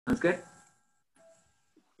Sounds good?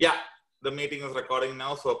 Yeah, the meeting is recording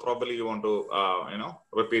now, so probably you want to,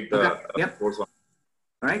 repeat the course one.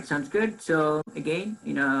 All right, sounds good. So again,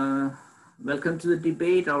 welcome to the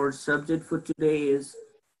debate. Our subject for today is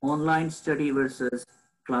online study versus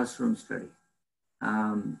classroom study.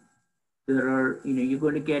 You're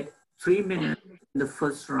going to get 3 minutes in the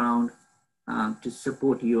first round to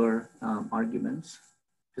support your arguments,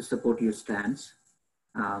 to support your stance.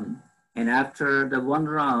 And after the one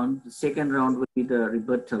round, the second round will be the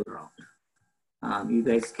rebuttal round. You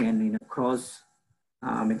guys can, cross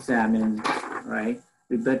examine, right?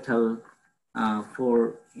 Rebuttal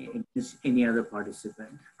for any other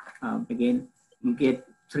participant. Again, you get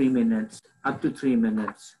 3 minutes, up to 3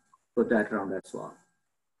 minutes for that round as well.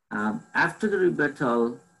 After the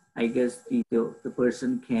rebuttal, I guess the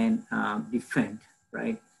person can defend,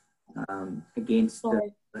 right, against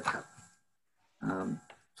the rebuttal.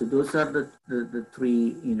 So those are the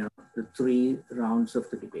three, the 3 rounds of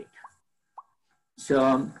the debate.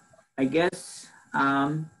 So I guess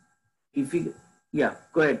if you, yeah,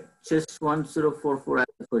 go ahead. Just 1044 as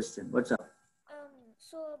a question. What's up?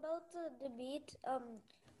 So about the debate,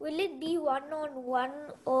 will it be one-on-one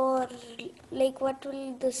or like what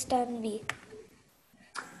will the stand be?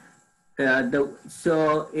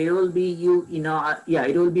 So it will be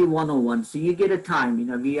it will be one-on-one. So you get a time,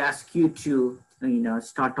 we ask you to,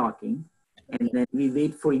 start talking, and then we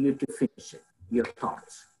wait for you to finish it, your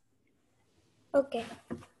thoughts. Okay.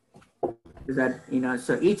 Is that,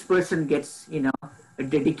 so each person gets, a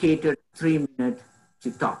dedicated 3 minutes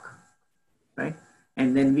to talk, right?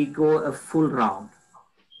 And then we go a full round.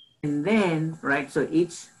 And then, right, so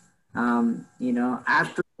each,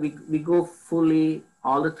 after we go fully,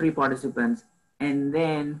 all the 3 participants, and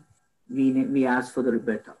then we ask for the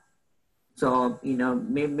rebuttal. So,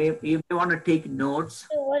 maybe you may want to take notes.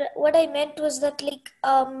 So what I meant was that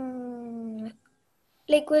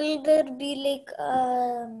will there be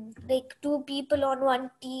like 2 people on one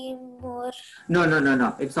team or?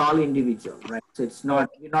 No. It's all individual, right? So it's not,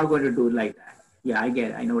 you're not going to do it like that. Yeah, I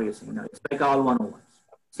get it. I know what you're saying. No, it's like all one-on-ones,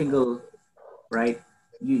 single, right?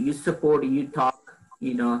 You support, you talk,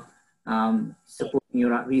 supporting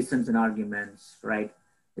your reasons and arguments, right?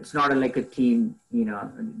 It's not like a team,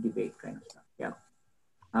 debate kind of stuff. Yeah.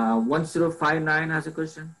 1059 has a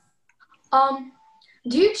question.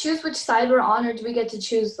 Do you choose which side we're on, or do we get to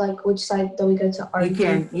choose like which side that we get to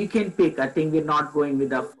argue? You can pick. I think we're not going with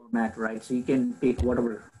that format, right? So you can pick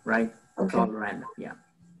whatever, right? Okay. It's all random. Yeah.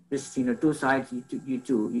 Just 2 sides. You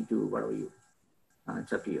do whatever you.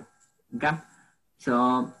 It's up to you. Okay.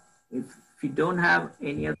 So if you don't have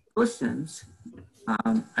any other questions,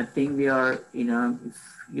 I think we are. If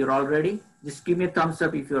you're all ready, just give me a thumbs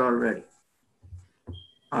up if you're all ready.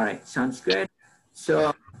 All right. Sounds good.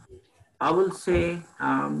 So I will say,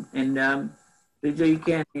 Rija, you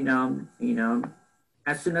can,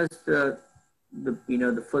 as soon as the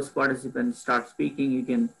first participant starts speaking, you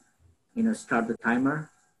can, start the timer.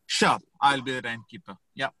 Sure, I'll be the timekeeper.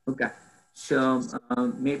 Yeah. Okay. So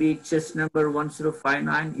maybe chess number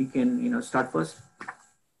 1059, you can, start first.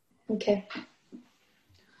 Okay.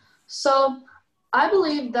 So I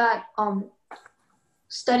believe that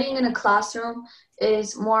studying in a classroom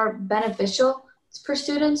is more beneficial for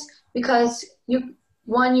students because you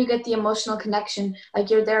get the emotional connection, like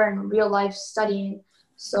you're there in real life studying.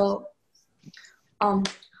 So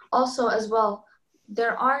also as well,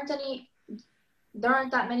 there aren't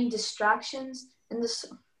that many distractions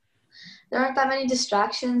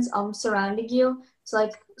surrounding you to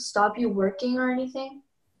like stop you working or anything.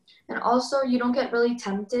 And also you don't get really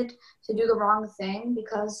tempted to do the wrong thing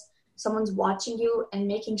because someone's watching you and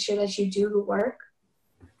making sure that you do the work.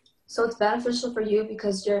 So it's beneficial for you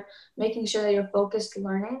because you're making sure that you're focused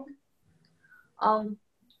learning.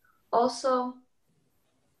 Also,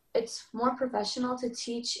 it's more professional to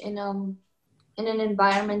teach in an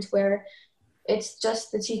environment where it's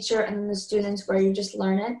just the teacher and the students where you just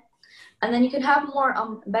learn it. And then you can have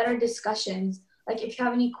more better discussions. Like if you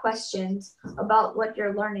have any questions about what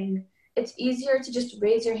you're learning, it's easier to just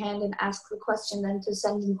raise your hand and ask the question than to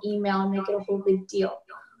send an email and make it a whole big deal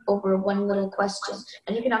over one little question.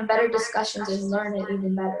 And you can have better discussions and learn it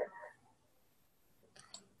even better.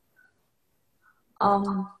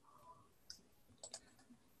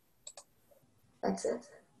 That's it.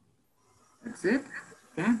 That's it?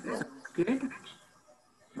 Okay, sounds good.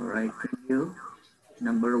 All right, thank you.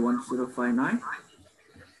 Number 1059.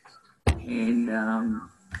 And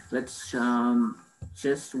let's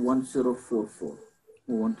just 1044.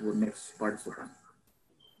 Move on to the next participant.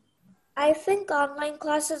 I think online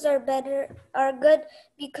classes are good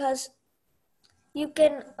because you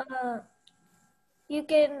can you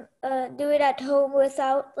can do it at home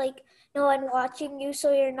without like no one watching you,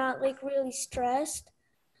 so you're not like really stressed.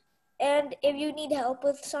 And if you need help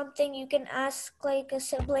with something, you can ask like a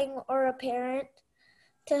sibling or a parent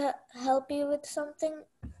to help you with something.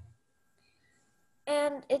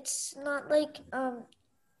 And it's not like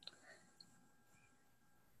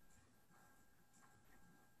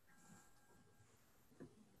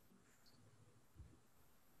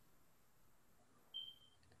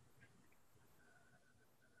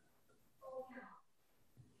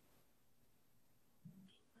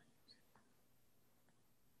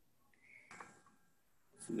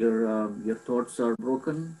Your thoughts are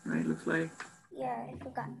broken, right? Looks like. yeah, I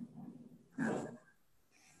forgot. Yeah.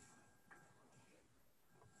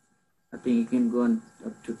 I think you can go on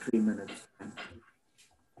up to 3 minutes.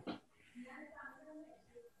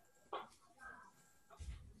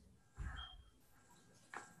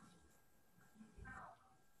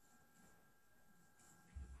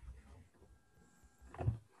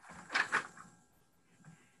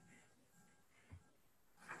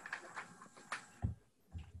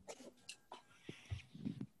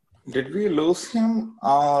 Did we lose him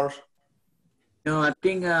or? No, I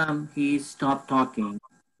think he stopped talking.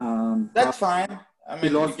 That's fine. I He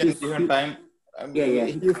mean, we lost can his. give him time. Yeah.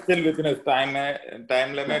 He's still within his time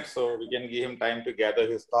limit, so we can give him time to gather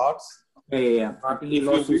his thoughts. Yeah. I think he If you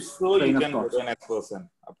lost wish his so, you train of can go thoughts. to the next person.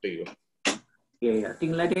 Up to you. Yeah. I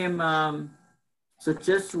think let him. So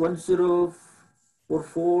just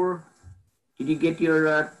 1044. Did you get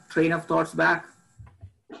your train of thoughts back?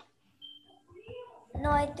 No,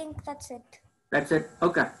 I think that's it. That's it.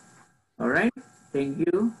 Okay. All right. Thank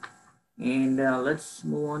you. And let's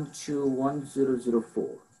move on to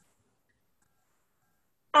 1004.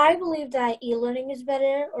 I believe that e-learning is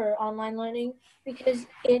better, or online learning, because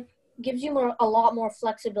it gives you a lot more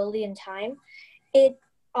flexibility in time. It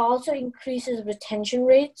also increases retention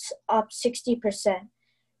rates up 60%,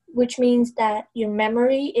 which means that your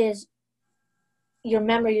memory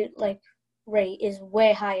rate is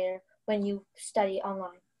way higher when you study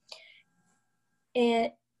online.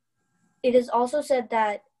 And it is also said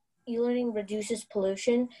that e-learning reduces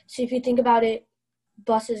pollution. So if you think about it,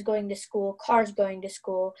 buses going to school, cars going to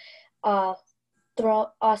school,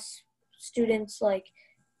 us students like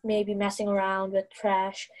maybe messing around with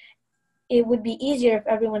trash. It would be easier if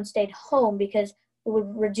everyone stayed home because it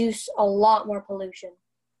would reduce a lot more pollution.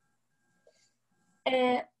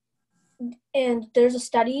 And there's a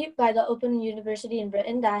study by the Open University in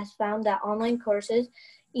Britain that has found that online courses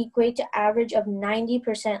equate to average of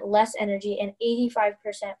 90% less energy and 85%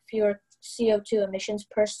 fewer CO2 emissions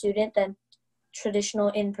per student than traditional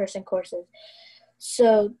in-person courses.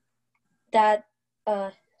 So that,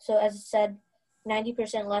 so as I said,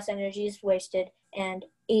 90% less energy is wasted and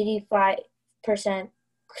 85%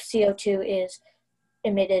 CO2 is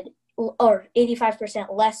emitted, or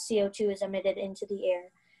 85% less CO2 is emitted into the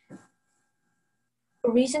air. A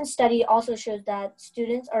recent study also shows that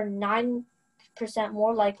students are 9%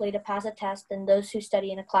 more likely to pass a test than those who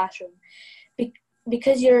study in a classroom.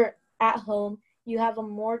 Because you're at home, you have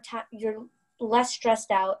you're less stressed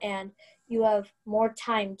out, and you have more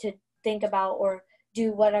time to think about or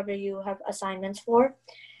do whatever you have assignments for.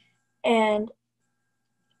 And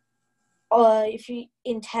if you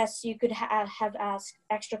in tests, you could have asked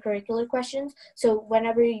extracurricular questions. So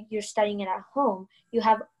whenever you're studying it at home, you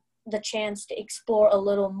have the chance to explore a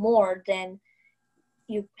little more than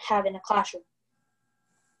you have in a classroom.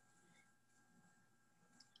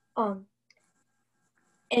 And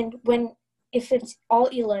if it's all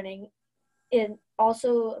e-learning, it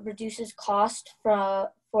also reduces cost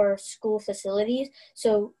for school facilities.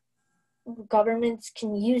 So governments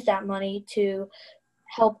can use that money to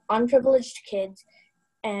help unprivileged kids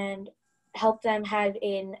and help them have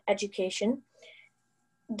an education.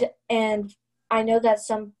 And I know that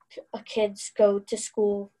some kids go to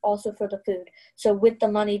school also for the food. So with the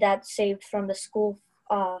money that's saved from the school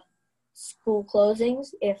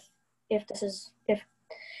closings, if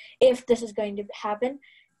this is going to happen,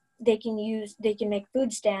 they can make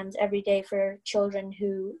food stands every day for children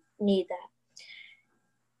who need that.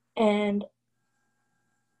 And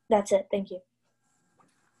that's it. Thank you.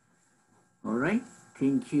 All right.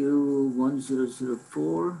 Thank you,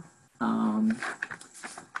 1004. All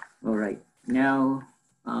right. Now,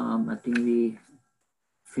 I think we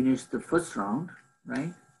finished the first round,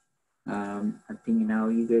 right? I think now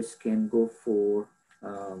you guys can go for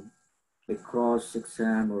a cross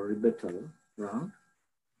exam or rebuttal round.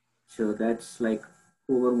 So that's like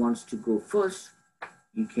whoever wants to go first,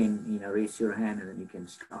 you can raise your hand and then you can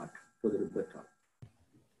start for the rebuttal.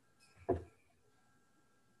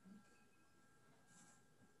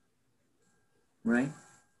 right?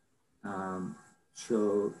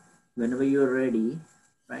 So whenever you're ready,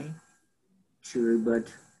 right, to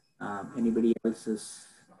rebut anybody else's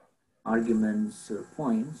arguments or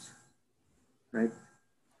points, right,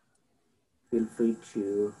 feel free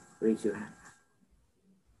to raise your hand.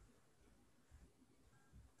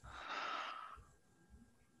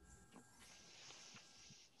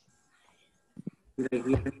 Did I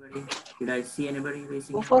hear anybody? Did I see anybody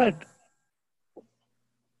raising? Go for it.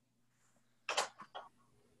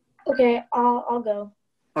 Okay, I'll go.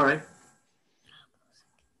 All right.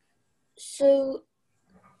 So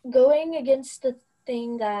going against the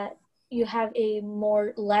thing that you have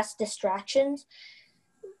less distractions,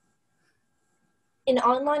 in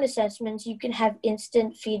online assessments, you can have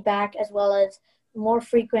instant feedback as well as more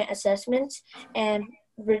frequent assessments, and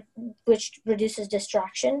which reduces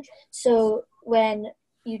distraction. So when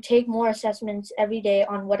you take more assessments every day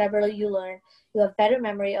on whatever you learn, you have better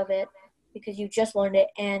memory of it because you just learned it,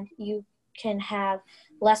 and you can have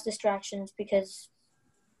less distractions because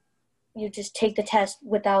you just take the test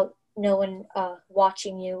without no one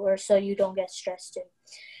watching you, or so you don't get stressed too.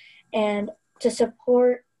 And to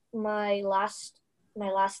support my last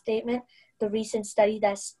statement, the recent study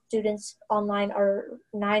that students online are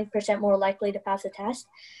 9% more likely to pass a test.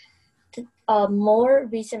 More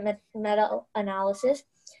recent meta-analysis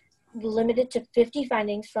limited to 50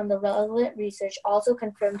 findings from the relevant research also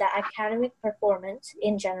confirmed that academic performance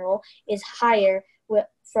in general is higher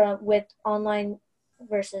with online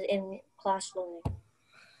versus in-class learning.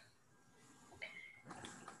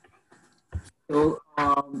 So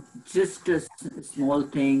just a small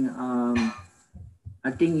thing. I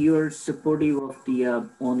think you're supportive of the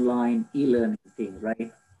online e-learning thing,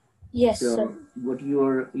 right? Yes, so sir. What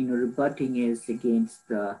you're rebutting is against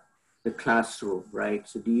the classroom, right?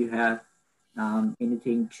 So do you have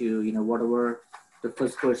anything to whatever the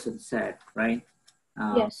first person said, right?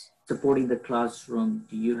 Yes. Supporting the classroom.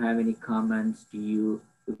 Do you have any comments? Do you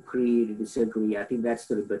agree? Do you disagree? I think that's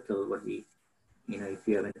the rebuttal. What we, if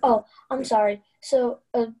you have any. Oh, I'm sorry. So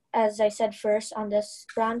as I said first on this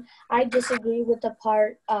round, I disagree with the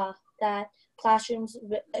part that classrooms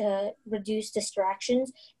reduce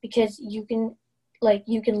distractions, because you can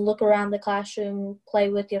look around the classroom, play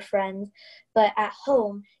with your friends, but at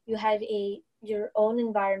home you have your own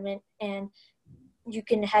environment, and you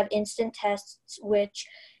can have instant tests which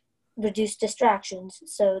reduce distractions,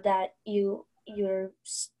 so that you're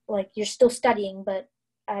still studying, but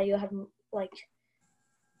you have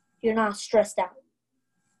you're not stressed out.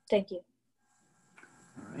 Thank you.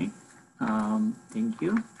 All right. Thank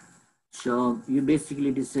you. So you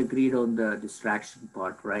basically disagreed on the distraction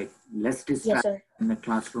part, right? Less distraction in the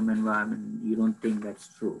classroom environment. You don't think that's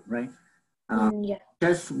true, right? Yeah.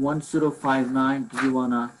 Test 1059. Do you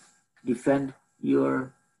wanna defend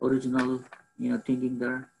your original, thinking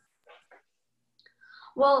there?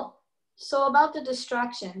 Well, so about the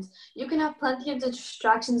distractions, you can have plenty of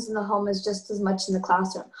distractions in the home as just as much in the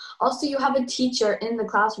classroom. Also, you have a teacher in the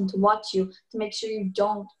classroom to watch you, to make sure you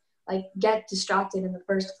don't get distracted in the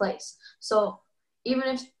first place. So even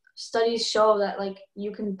if studies show that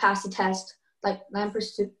you can pass a test,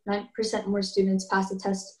 9% more students pass the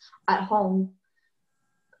test at home,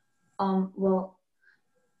 well,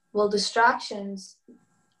 distractions,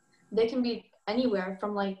 they can be anywhere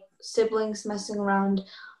from siblings messing around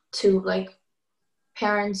to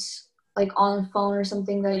parents on the phone or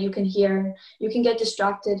something that you can hear. You can get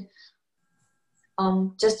distracted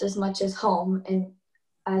just as much as home and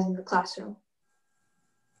as in the classroom.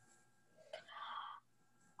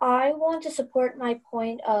 I want to support my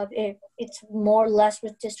point of it's less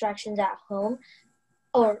with distractions at home,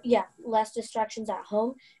 less distractions at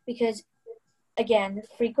home, because again,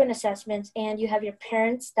 frequent assessments, and you have your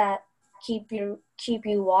parents that keep you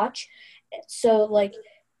watch, so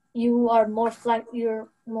you're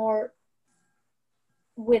more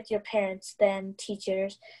with your parents than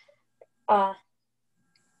teachers,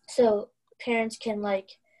 so parents can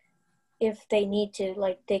if they need to,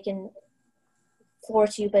 they can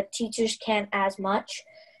force you, but teachers can't as much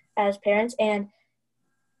as parents. And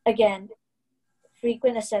again,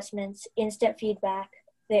 frequent assessments, instant feedback,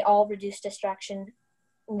 they all reduce distraction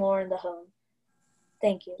more in the home.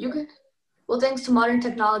 Thank you. Well, thanks to modern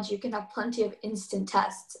technology, you can have plenty of instant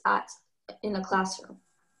tests in a classroom.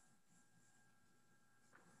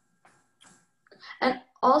 And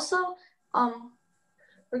also,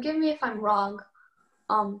 forgive me if I'm wrong,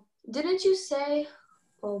 didn't you say,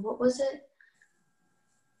 what was it?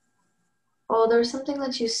 There was something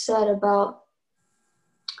that you said about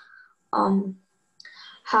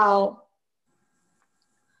how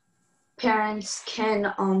parents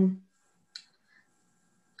can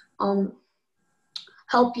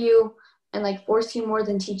help you and like force you more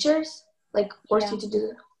than teachers, like force you to do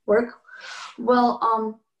the work,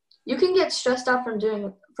 well, you can get stressed out from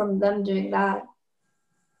them doing that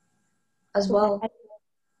as well.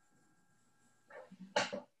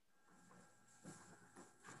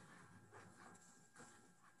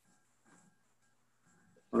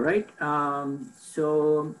 All right.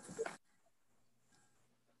 So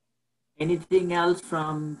anything else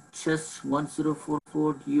from just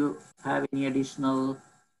 1044? Do you have any additional,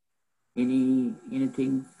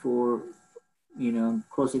 anything for,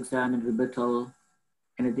 cross-exam and rebuttal?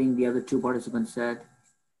 Anything the other two participants said?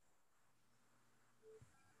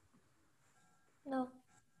 No.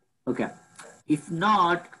 Okay. If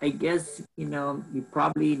not, I guess, we're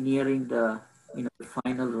probably nearing the, the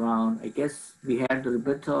final round. I guess we had the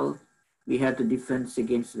rebuttal, we had the defense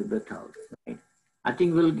against rebuttal, right? I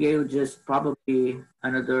think we'll give just probably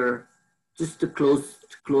another, just to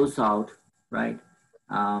close out, right?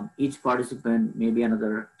 Each participant, maybe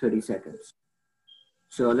another 30 seconds.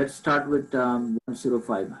 So let's start with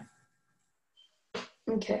 1059.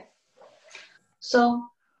 Okay. So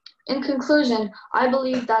in conclusion, I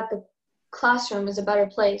believe that the classroom is a better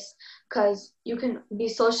place because you can be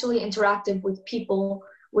socially interactive with people,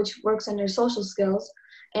 which works on your social skills,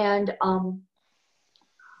 and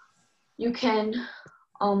you can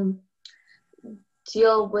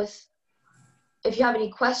deal with, if you have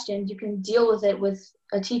any questions, you can deal with it with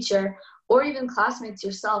a teacher or even classmates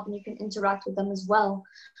yourself, and you can interact with them as well.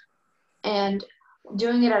 And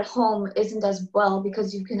doing it at home isn't as well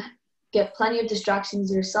because you can get plenty of distractions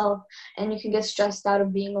yourself, and you can get stressed out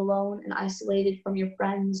of being alone and isolated from your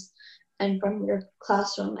friends and from your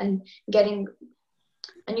classroom, and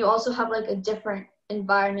you also have like a different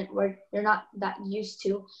environment where you're not that used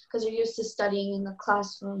to, because you're used to studying in the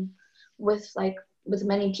classroom with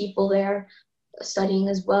many people there studying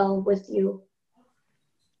as well with you.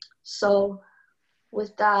 So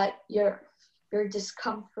with that, you're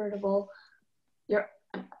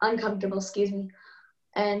uncomfortable, excuse me,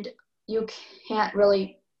 and you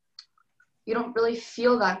don't really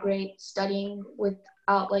feel that great studying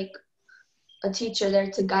without like a teacher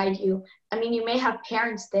there to guide you. I mean, you may have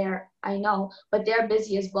parents there, I know, but they're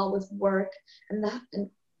busy as well with work and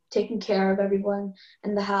taking care of everyone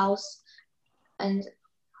in the house, and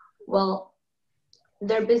well,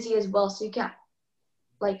 they're busy as well, so you can't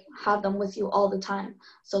like have them with you all the time.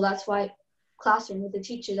 So that's why classroom with a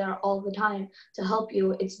teacher there all the time to help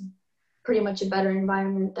you, it's pretty much a better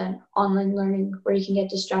environment than online learning where you can get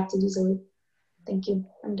distracted easily. Thank you.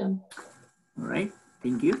 I'm done. All right.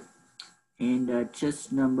 Thank you. And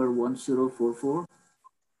chess number 1044.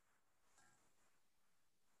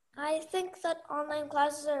 I think that online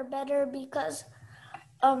classes are better because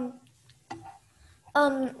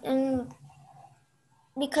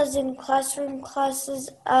because in classroom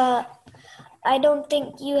classes I don't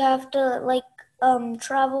think you have to like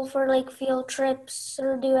travel for like field trips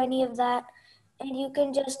or do any of that, and you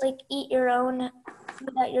can just like eat your own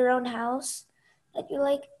food at your own house that you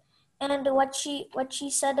like. And what she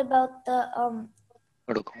said about the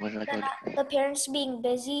parents being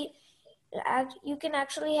busy, you can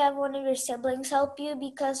actually have one of your siblings help you,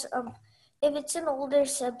 because if it's an older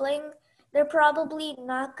sibling, they're probably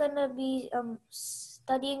not gonna be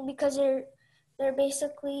studying because they're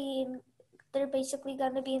basically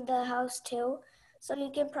gonna be in the house too. So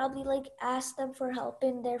you can probably like ask them for help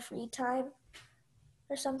in their free time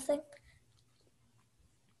or something.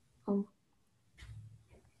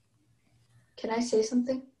 Can I say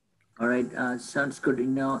something? All right, sounds good.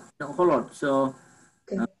 No, hold on. So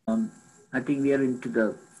Okay. I think we are into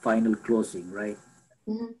the final closing, right?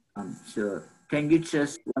 Mm-hmm. So can you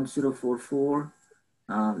just 1044?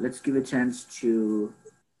 Let's give a chance to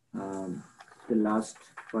the last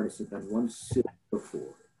participant, 104.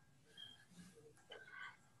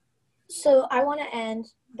 So I want to end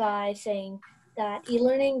by saying that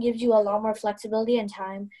e-learning gives you a lot more flexibility and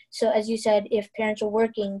time. So as you said, if parents are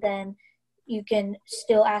working, then you can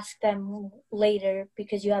still ask them later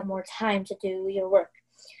because you have more time to do your work.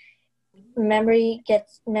 Memory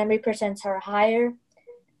percents are higher,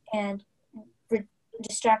 and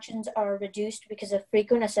distractions are reduced because of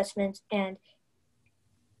frequent assessments, and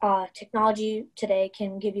technology today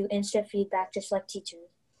can give you instant feedback just like teachers.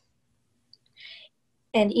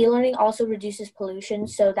 And e-learning also reduces pollution,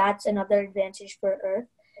 so that's another advantage for Earth.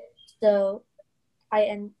 So I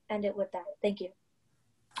end it with that. Thank you.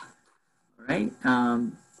 All right.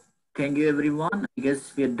 Thank you, everyone. I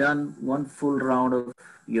guess we're done one full round of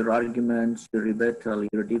your arguments, your rebuttal,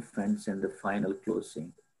 your defense, and the final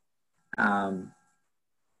closing. So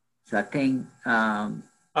I think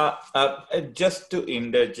Just to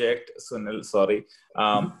interject, Sunil, sorry.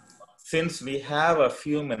 Since we have a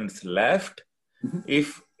few minutes left,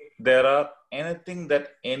 if there are anything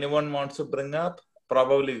that anyone wants to bring up,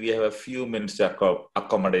 probably we have a few minutes to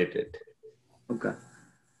accommodate it. Okay.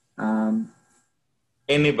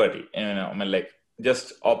 Anybody, I mean, like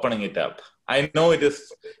just opening it up. I know it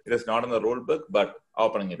is not in the rule book, but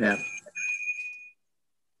opening it up.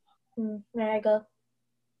 There I go.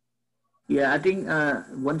 Yeah, I think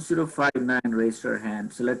 1059 raised her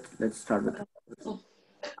hand. So let's start with that.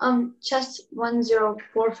 Chess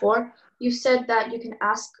 1044. You said that you can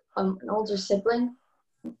ask an older sibling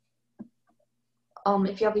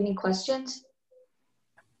if you have any questions.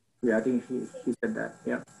 Yeah, I think he said that.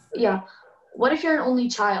 Yeah. Yeah. What if you're an only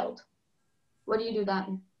child? What do you do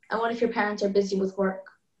then? And what if your parents are busy with work?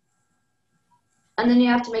 And then you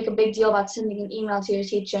have to make a big deal about sending an email to your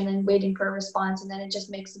teacher and then waiting for a response, and then it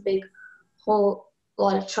just makes a big whole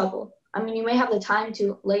lot of trouble. I mean, you may have the time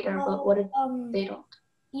to later, but what if they don't?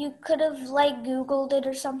 You could have like Googled it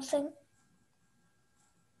or something.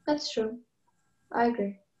 That's true. I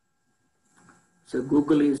agree. So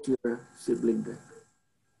Google is your sibling then,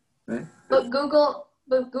 right? But Google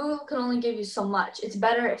can only give you so much. It's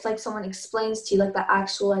better if like someone explains to you like the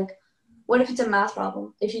actual like, what if it's a math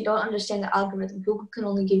problem? If you don't understand the algorithm, Google can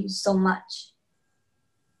only give you so much.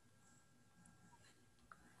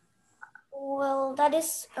 Well, that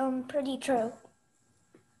is pretty true.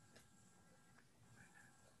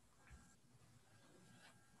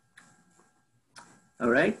 All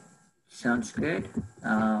right, sounds good.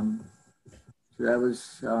 So that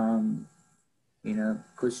was,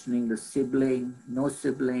 questioning the sibling, no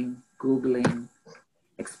sibling, Googling,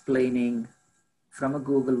 explaining from a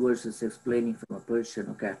Google versus explaining from a person.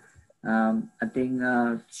 Okay. I think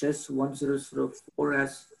Chess 1004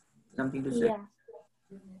 has something to say. Yeah.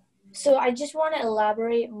 So I just want to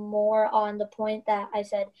elaborate more on the point that I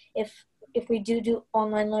said, if we do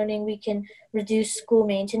online learning, we can reduce school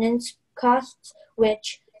maintenance costs,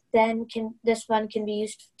 which then this fund can be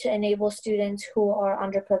used to enable students who are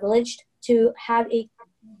underprivileged to have a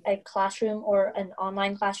classroom or an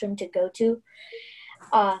online classroom to go to.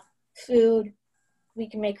 Food, we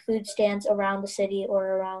can make food stands around the city or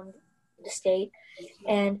around the state.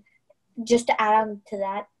 And just to add on to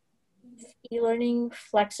that, e-learning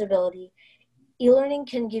flexibility. E-learning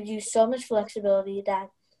can give you so much flexibility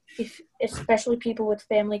that especially people with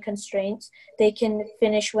family constraints, they can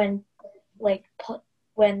finish when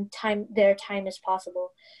their time is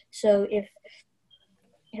possible. So if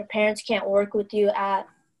your parents can't work with you at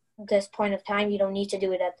this point of time, you don't need to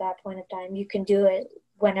do it at that point of time. You can do it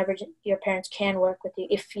whenever your parents can work with you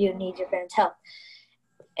if you need your parents' help.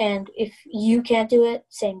 And if you can't do it,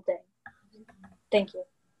 same thing. Thank you.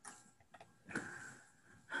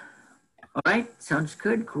 All right, sounds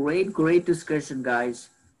good. Great discussion, guys.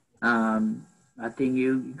 I think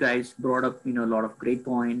you guys brought up, a lot of great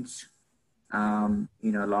points. A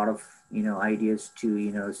lot of, ideas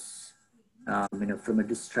to, from a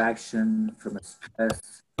distraction, from a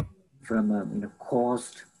stress, from a,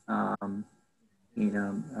 cost. So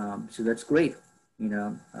that's great.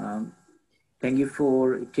 Thank you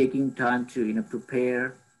for taking time to,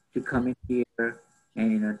 prepare, to come in here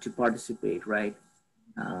and, to participate, right?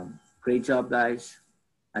 Great job, guys.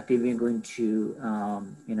 I think we're going to,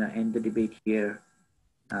 end the debate here.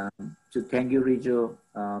 So thank you, Rijo.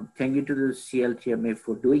 Thank you to the CLTMA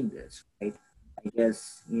for doing this, right? I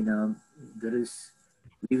guess, we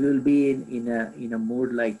will be in a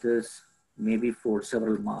mode like this maybe for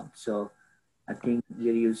several months. So I think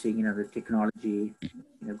we're using, the technology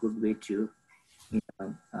in a good way to,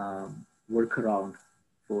 work around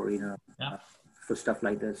for, for stuff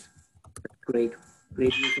like this. Great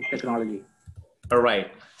use of technology. All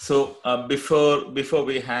right. So before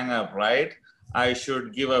we hang up, right, I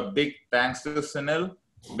should give a big thanks to Sunil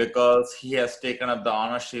because he has taken up the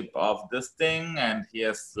ownership of this thing and he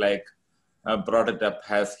has brought it up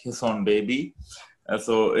as his own baby.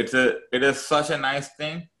 So it is such a nice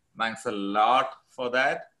thing. Thanks a lot for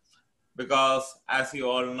that because as you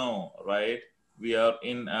all know, right, we are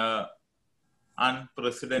in a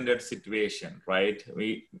unprecedented situation, right?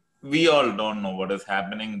 We all don't know what is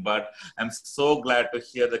happening, but I'm so glad to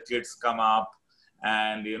hear the kids come up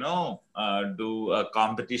and, do a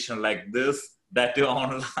competition like this that is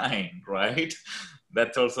online, right?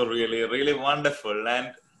 That's also really, really wonderful.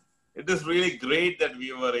 And it is really great that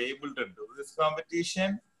we were able to do this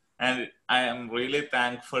competition. And I am really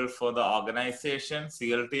thankful for the organization,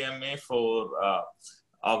 CLTMA, for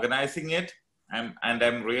organizing it. And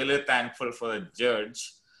I'm really thankful for the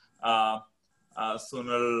judge,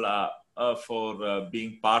 Sunil, for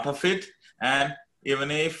being part of it. And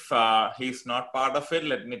even if he's not part of it,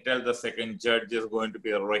 let me tell the second judge is going to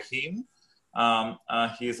be Rahim.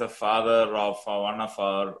 He's a father of one of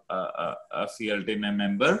our CLTMA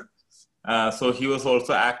member. So he was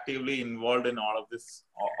also actively involved in all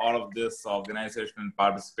of this organization and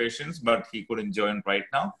participations, but he couldn't join right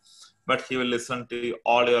now. But he will listen to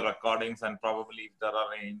all your recordings, and probably if there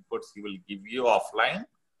are any inputs, he will give you offline.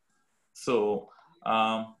 So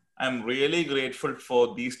I'm really grateful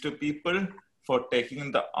for these two people for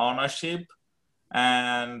taking the ownership,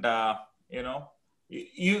 and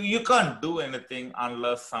you can't do anything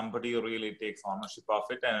unless somebody really takes ownership of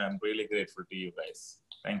it, and I'm really grateful to you guys.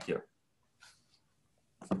 Thank you.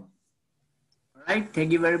 All right,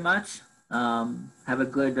 thank you very much. Have a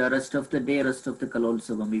good rest of the day, rest of the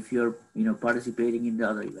Kalolsavam, if you're participating in the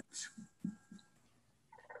other events.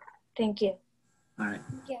 Thank you. All right.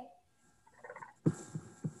 Yeah.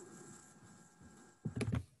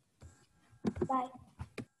 Bye.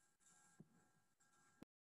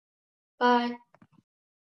 Bye.